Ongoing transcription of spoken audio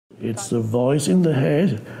It's the voice in the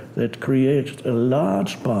head that creates a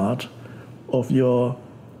large part of your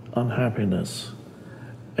unhappiness.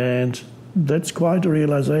 And that's quite a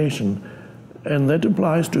realization. And that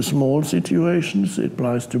applies to small situations, it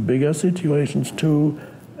applies to bigger situations too.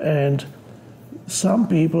 And some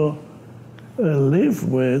people live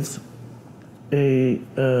with a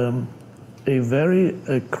very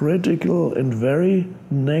critical and very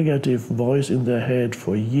negative voice in their head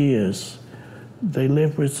for years. They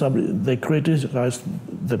live with somebody, they criticize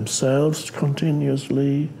themselves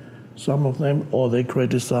continuously, some of them, or they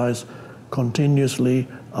criticize continuously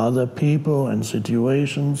other people and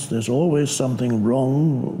situations. There's always something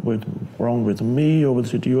wrong with me or with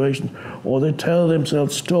situations, or they tell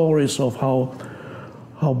themselves stories of how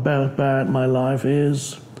bad my life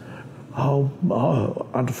is, how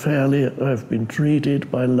unfairly I've been treated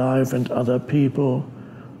by life and other people,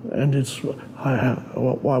 and I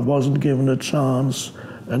wasn't given a chance,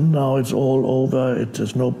 and now it's all over.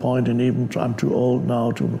 There's no point in even. I'm too old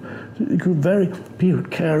now to. People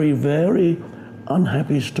carry very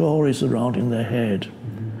unhappy stories around in their head,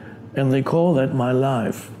 and they call that my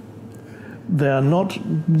life. There are not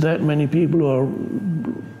that many people who are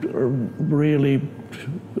really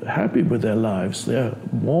happy with their lives. There are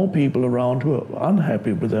more people around who are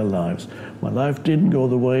unhappy with their lives. My life didn't go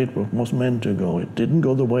the way it was meant to go. It didn't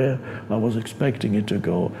go the way I was expecting it to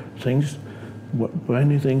go.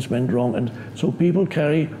 Many things went wrong, and so people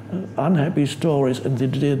carry unhappy stories, and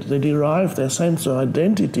they derive their sense of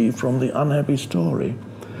identity from the unhappy story.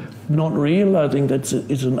 Not realizing that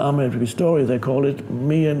it's an unhappy story, they call it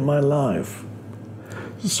me and my life.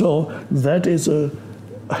 So that is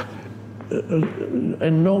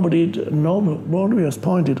and nobody has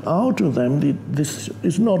pointed out to them this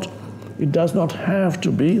is not. It does not have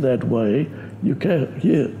to be that way. You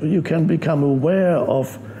can become aware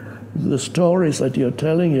of the stories that you're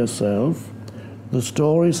telling yourself, the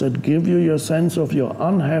stories that give you your sense of your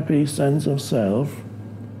unhappy sense of self,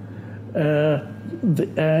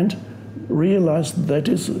 and realize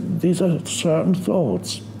these are certain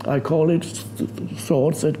thoughts. I call it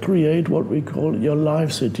thoughts that create what we call your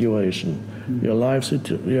life situation. Mm-hmm. Your life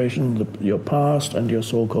situation, your past and your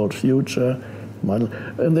so-called future.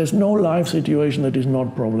 And there's no life situation that is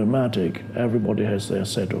not problematic. Everybody has their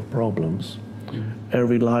set of problems.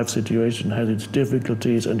 Every life situation has its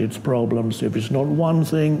difficulties and its problems. If it's not one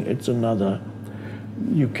thing, it's another.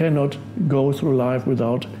 You cannot go through life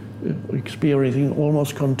without experiencing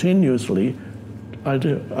almost continuously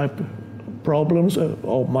problems,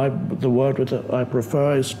 the word which I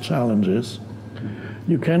prefer is challenges.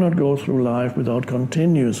 You cannot go through life without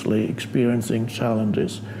continuously experiencing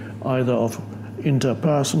challenges, either of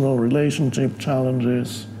interpersonal relationship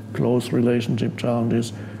challenges, close relationship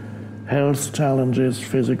challenges, health challenges,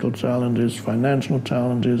 physical challenges, financial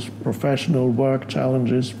challenges, professional work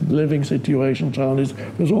challenges, living situation challenges.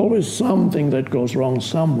 There's always something that goes wrong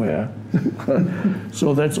somewhere.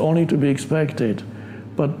 So that's only to be expected.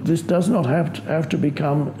 But this does not have to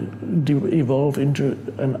evolve into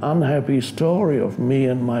an unhappy story of me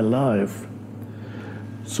and my life.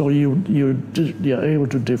 So you're able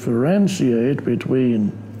to differentiate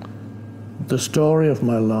between the story of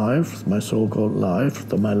my life, my so-called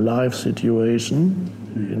life, my life situation,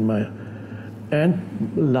 and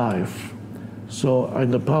life. So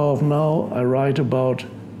in The Power of Now, I write about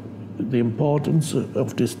the importance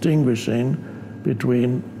of distinguishing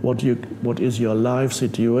between what is your life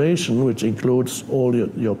situation, which includes all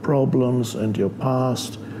your problems and your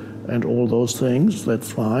past and all those things.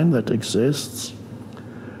 That's fine, that exists.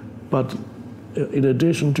 But in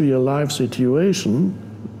addition to your life situation,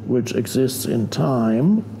 which exists in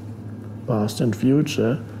time, past and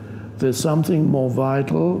future, there's something more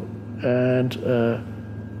vital, and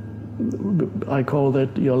I call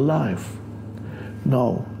that your life.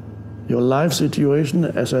 Now, your life situation,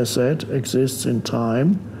 as I said, exists in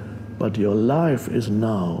time, but your life is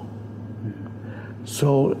now.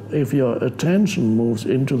 So if your attention moves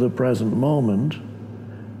into the present moment,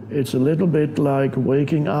 it's a little bit like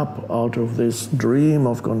waking up out of this dream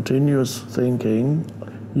of continuous thinking,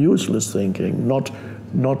 useless thinking, not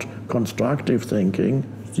constructive thinking,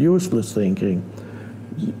 useless thinking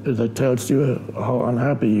that tells you how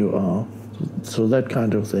unhappy you are. So that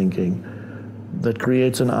kind of thinking that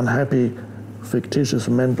creates an unhappy, fictitious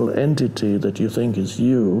mental entity that you think is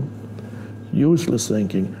you, useless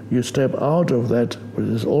thinking. You step out of that, which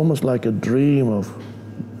is almost like a dream of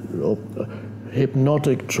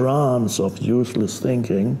hypnotic trance of useless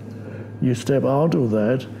thinking. You step out of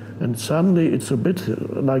that, and suddenly it's a bit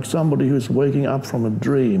like somebody who's waking up from a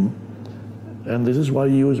dream, And this is why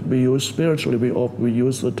we use spiritually, we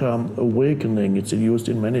use the term awakening. It's used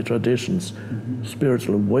in many traditions,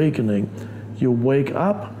 spiritual awakening. You wake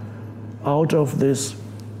up out of this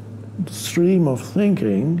stream of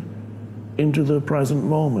thinking into the present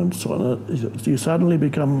moment. So you suddenly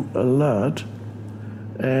become alert,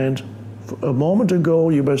 and a moment ago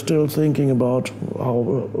you were still thinking about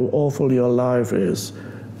how awful your life is.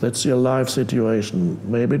 That's your life situation.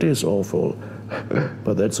 Maybe it is awful,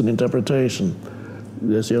 but that's an interpretation.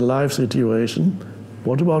 There's your life situation.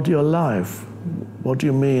 What about your life? What do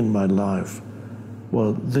you mean by life?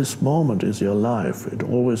 Well, this moment is your life.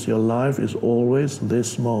 Your life is always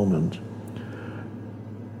this moment.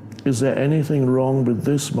 Is there anything wrong with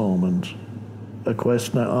this moment? A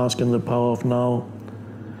question I ask in the Power of Now.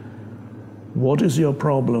 What is your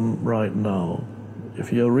problem right now?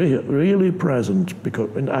 If you're really present, because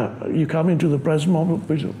you come into the present moment,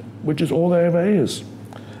 which is all there ever is.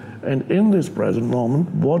 And in this present moment,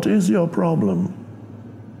 what is your problem?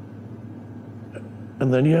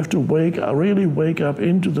 And then you have to really wake up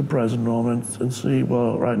into the present moment and see,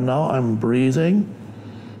 well, right now I'm breathing,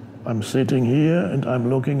 I'm sitting here and I'm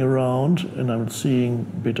looking around and I'm seeing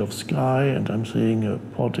a bit of sky and I'm seeing a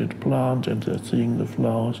potted plant and I'm seeing the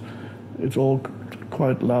flowers. It's all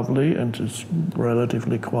quite lovely and it's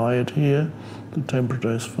relatively quiet here. The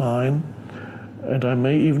temperature is fine. And I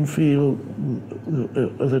may even feel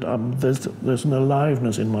that there's an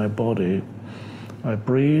aliveness in my body. I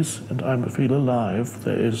breathe and I feel alive.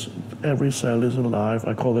 Every cell is alive.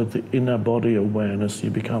 I call it the inner body awareness.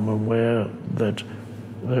 You become aware that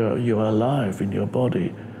you're alive in your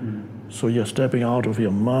body. So you're stepping out of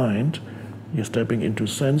your mind, you're stepping into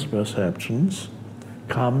sense perceptions,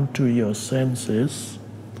 come to your senses,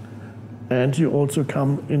 and you also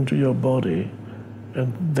come into your body.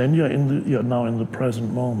 And then you're now in the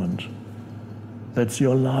present moment. That's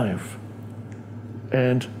your life.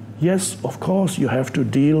 And yes, of course, you have to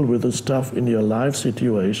deal with the stuff in your life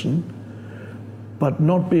situation, but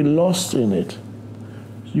not be lost in it.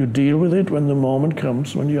 You deal with it when the moment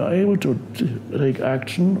comes, when you're able to take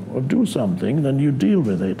action or do something, then you deal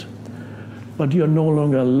with it. But you're no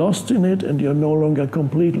longer lost in it, and you're no longer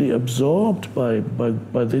completely absorbed by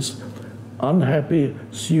this unhappy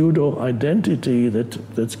pseudo-identity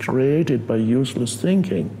that's created by useless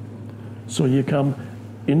thinking. So you come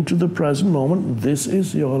into the present moment. This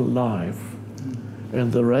is your life,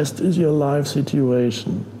 and the rest is your life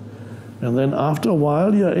situation. And then after a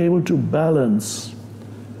while, you're able to balance.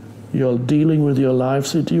 You're dealing with your life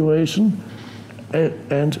situation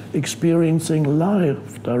and experiencing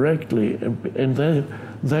life directly, and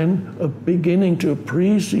then beginning to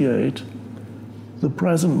appreciate the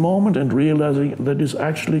present moment and realizing that is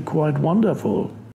actually quite wonderful.